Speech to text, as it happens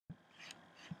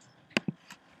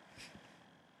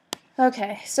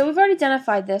Okay, so we've already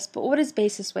identified this, but what is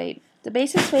basis weight? The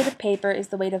basis weight of paper is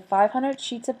the weight of 500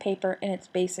 sheets of paper in its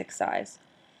basic size.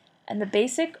 And the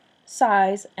basic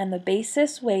size and the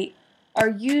basis weight are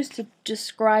used to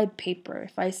describe paper.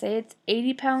 If I say it's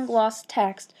 80-pound gloss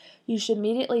text, you should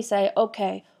immediately say,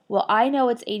 okay, well I know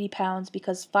it's 80 pounds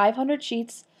because 500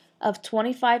 sheets of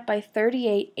 25 by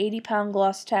 38 80-pound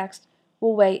gloss text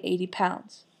will weigh 80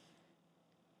 pounds.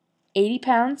 80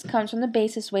 pounds comes from the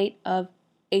basis weight of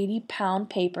 80-pound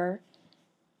paper,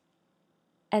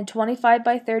 and 25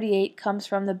 by 38 comes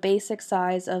from the basic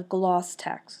size of gloss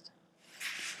text.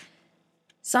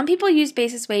 Some people use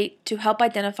basis weight to help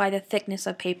identify the thickness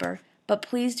of paper, but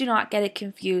please do not get it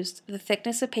confused. The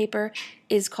thickness of paper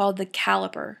is called the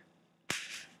caliper.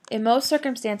 In most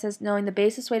circumstances, knowing the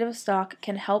basis weight of a stock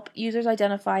can help users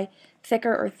identify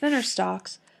thicker or thinner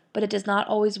stocks, but it does not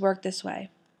always work this way.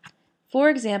 For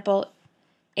example,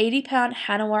 80-pound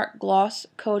Hanawart gloss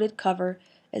coated cover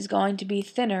is going to be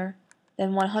thinner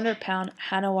than 100-pound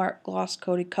Hanawart gloss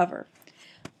coated cover.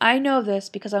 I know this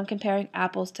because I'm comparing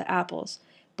apples to apples.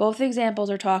 Both examples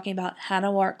are talking about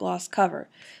Hanawart gloss cover.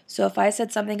 So if I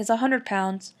said something is 100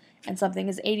 pounds and something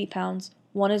is 80 pounds,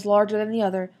 one is larger than the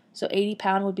other, so 80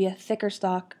 pound would be a thicker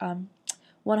stock,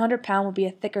 100 pound would be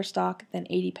a thicker stock than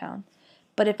 80 pound.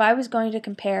 But if I was going to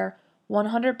compare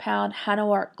 100-pound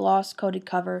Hanawart gloss coated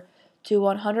cover to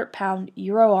 100-pound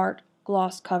EuroArt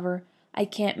gloss cover, I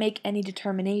can't make any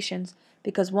determinations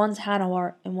because one's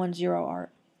Hanawart and one's EuroArt.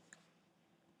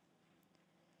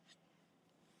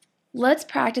 Let's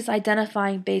practice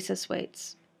identifying basis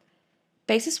weights.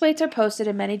 Basis weights are posted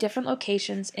in many different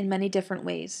locations in many different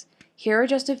ways. Here are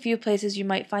just a few places you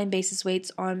might find basis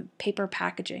weights on paper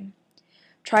packaging.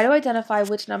 Try to identify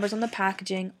which numbers on the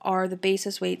packaging are the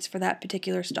basis weights for that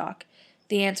particular stock.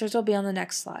 The answers will be on the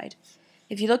next slide.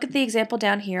 If you look at the example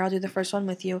down here, I'll do the first one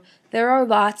with you, there are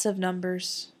lots of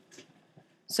numbers.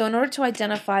 So in order to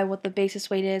identify what the basis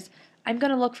weight is, I'm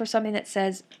going to look for something that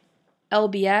says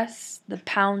LBS, the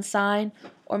pound sign,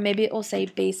 or maybe it will say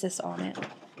basis on it.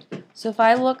 So if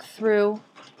I look through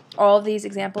all of these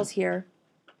examples here,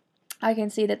 I can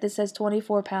see that this says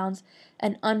 24 pounds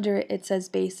and under it it says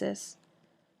basis.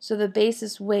 So the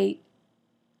basis weight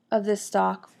of this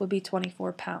stock would be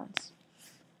 24 pounds.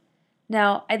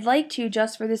 Now, I'd like to,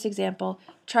 just for this example,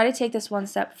 try to take this one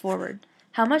step forward.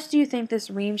 How much do you think this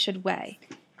ream should weigh?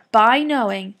 By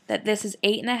knowing that this is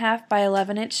 8.5 by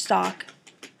 11 inch stock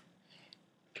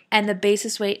and the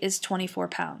basis weight is 24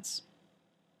 pounds.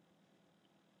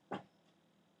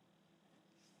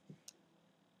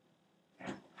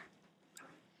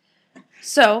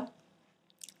 So,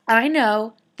 I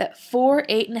know that 4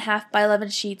 8.5 by 11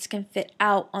 sheets can fit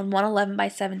out on one 11 by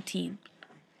 17.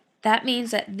 That means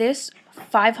that this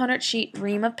 500 sheet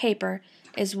ream of paper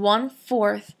is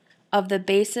 1/4 of the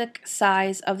basic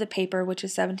size of the paper, which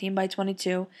is 17 by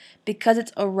 22, because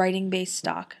it's a writing based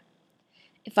stock.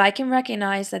 If I can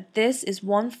recognize that this is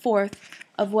 1/4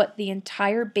 of what the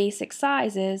entire basic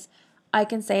size is, I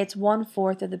can say it's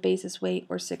 1/4 of the basis weight,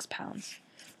 or 6 pounds.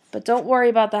 But don't worry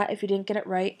about that if you didn't get it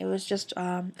right. It was just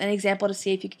an example to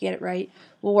see if you could get it right.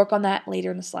 We'll work on that later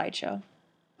in the slideshow.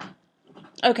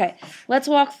 Okay, let's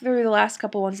walk through the last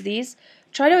couple ones of these.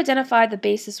 Try to identify the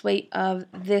basis weight of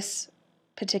this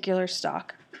particular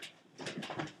stock.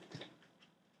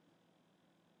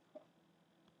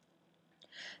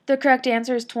 The correct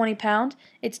answer is 20 pound.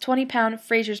 It's 20 pound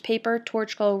Fraser's paper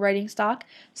torch glow writing stock.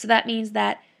 So that means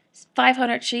that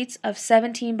 500 sheets of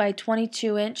 17 by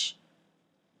 22 inch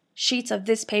sheets of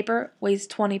this paper weighs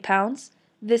 20 pounds.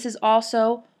 This is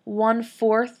also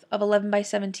 1/4 of 11 by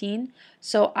 17,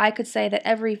 so I could say that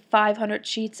every 500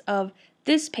 sheets of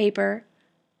this paper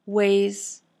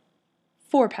weighs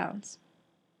 4 pounds.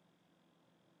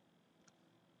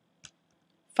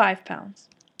 5 pounds.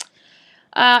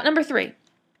 Number 3.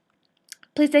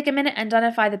 Please take a minute and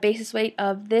identify the basis weight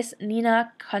of this Neenah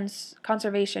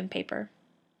conservation paper.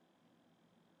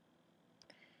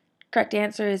 Correct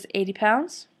answer is 80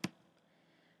 pounds.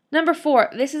 Number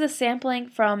 4, this is a sampling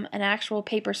from an actual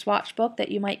paper swatch book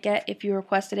that you might get if you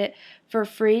requested it for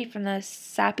free from the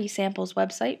Sappy Samples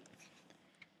website.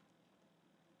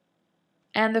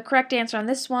 And the correct answer on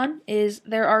this one is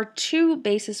there are 2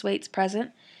 basis weights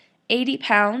present, 80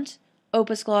 pound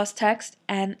Opus Gloss text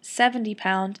and 70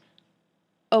 pound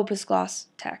Opus Gloss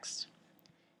text.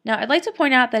 Now I'd like to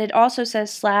point out that it also says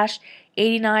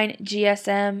 /89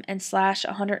 GSM and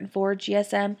 /104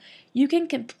 GSM. You can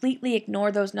completely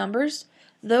ignore those numbers.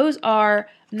 Those are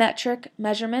metric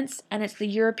measurements, and it's the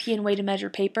European way to measure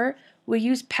paper. We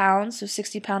use pounds, so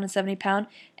 60 pound and 70 pound,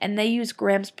 and they use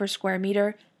grams per square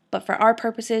meter, but for our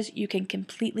purposes, you can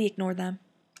completely ignore them.